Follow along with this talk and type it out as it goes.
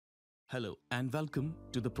Hello and welcome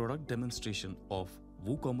to the product demonstration of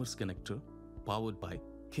WooCommerce Connector powered by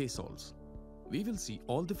Ksolves. We will see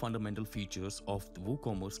all the fundamental features of the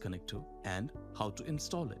WooCommerce Connector and how to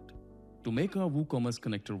install it. To make our WooCommerce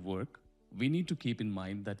Connector work, we need to keep in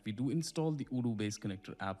mind that we do install the Odoo-based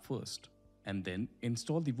Connector app first and then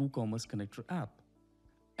install the WooCommerce Connector app.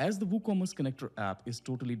 As the WooCommerce Connector app is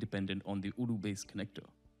totally dependent on the Odoo-based Connector.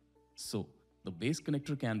 So, the base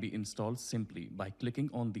connector can be installed simply by clicking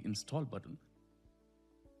on the install button.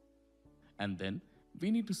 And then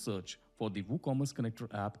we need to search for the WooCommerce Connector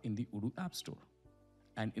app in the Odoo App Store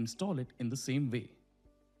and install it in the same way.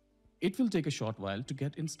 It will take a short while to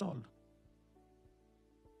get installed.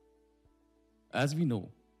 As we know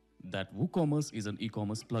that WooCommerce is an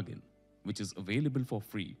e-commerce plugin which is available for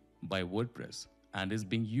free by WordPress and is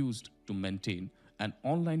being used to maintain an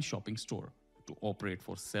online shopping store to operate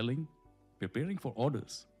for selling, preparing for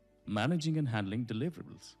orders, managing and handling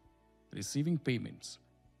deliverables, receiving payments,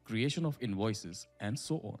 creation of invoices, and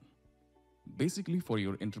so on. Basically for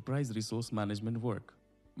your enterprise resource management work,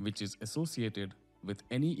 which is associated with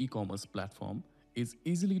any e-commerce platform, is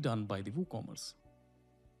easily done by the WooCommerce.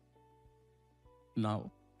 Now,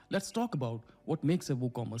 let's talk about what makes a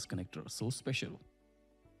WooCommerce connector so special.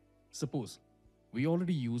 Suppose we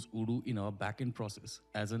already use Odoo in our backend process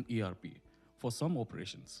as an ERP for some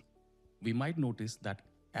operations. We might notice that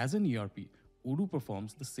as an ERP, Odoo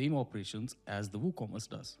performs the same operations as the WooCommerce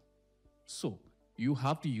does. So, you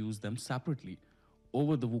have to use them separately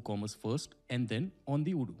over the WooCommerce first and then on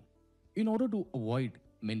the Odoo. In order to avoid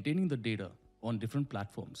maintaining the data on different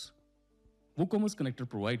platforms, WooCommerce Connector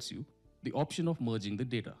provides you the option of merging the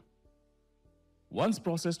data. Once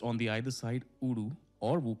processed on the either side Odoo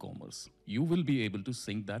or WooCommerce, you will be able to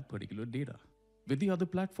sync that particular data with the other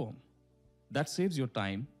platform. That saves your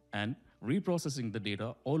time and reprocessing the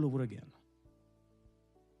data all over again.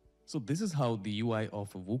 So this is how the UI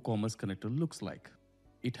of a WooCommerce connector looks like.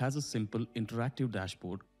 It has a simple interactive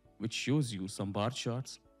dashboard which shows you some bar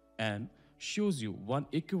charts and shows you one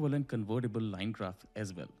equivalent convertible line graph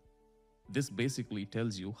as well. This basically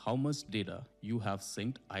tells you how much data you have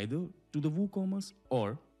synced either to the WooCommerce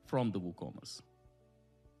or from the WooCommerce.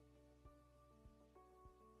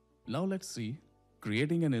 Now let's see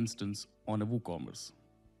creating an instance on a WooCommerce.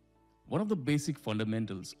 One of the basic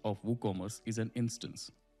fundamentals of WooCommerce is an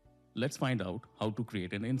instance. Let's find out how to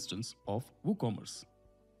create an instance of WooCommerce.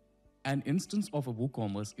 An instance of a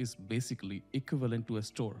WooCommerce is basically equivalent to a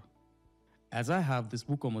store. As I have this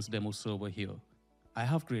WooCommerce demo server here, I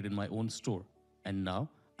have created my own store and now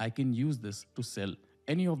I can use this to sell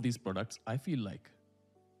any of these products I feel like.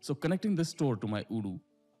 So connecting this store to my Odoo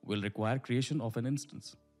will require creation of an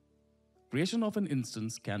instance. Creation of an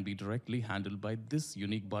instance can be directly handled by this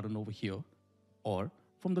unique button over here or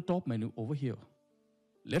from the top menu over here.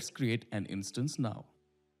 Let's create an instance now.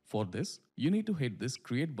 For this, you need to hit this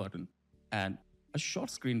create button and a short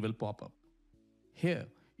screen will pop up. Here,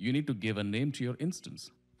 you need to give a name to your instance.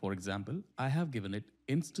 For example, I have given it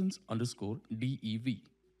instance_dev.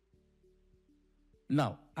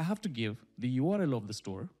 Now, I have to give the URL of the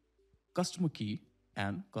store, customer key,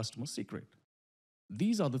 and customer secret.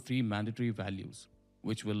 These are the three mandatory values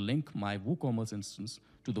which will link my WooCommerce instance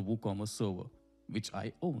to the WooCommerce server, which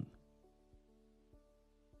I own.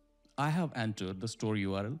 I have entered the store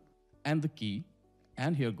URL and the key,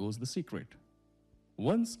 and here goes the secret.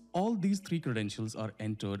 Once all these three credentials are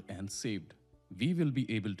entered and saved, we will be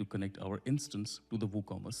able to connect our instance to the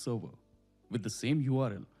WooCommerce server with the same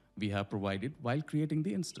URL we have provided while creating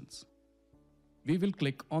the instance. We will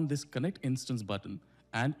click on this Connect Instance button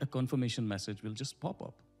and a confirmation message will just pop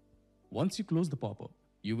up. Once you close the pop-up,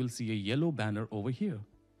 you will see a yellow banner over here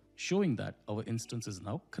showing that our instance is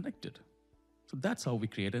now connected. So that's how we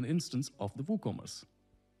create an instance of the WooCommerce.